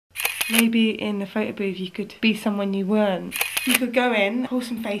Maybe in the photo booth you could be someone you weren't. You could go in, pull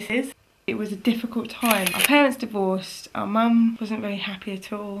some faces. It was a difficult time. Our parents divorced, our mum wasn't very happy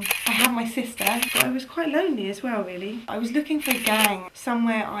at all. I had my sister, but I was quite lonely as well, really. I was looking for a gang,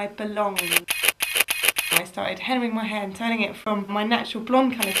 somewhere I belonged. I started hemming my hair and turning it from my natural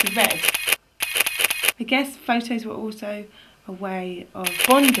blonde colour to red. I guess photos were also a way of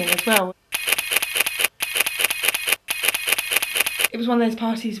bonding as well. It was one of those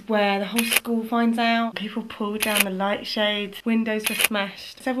parties where the whole school finds out, people pulled down the light shades, windows were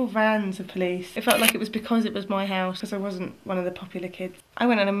smashed, several vans of police. It felt like it was because it was my house, because I wasn't one of the popular kids. I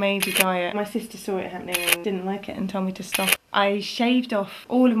went on a major diet. My sister saw it happening and didn't like it and told me to stop. I shaved off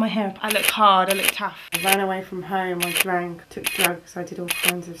all of my hair. I looked hard, I looked tough. I ran away from home, I drank, took drugs, I did all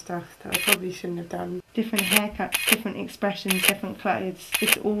kinds of stuff that I probably shouldn't have done. Different haircuts, different expressions, different clothes.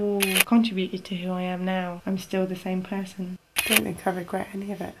 It's all contributed to who I am now. I'm still the same person. I don't think I regret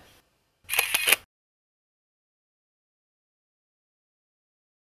any of it.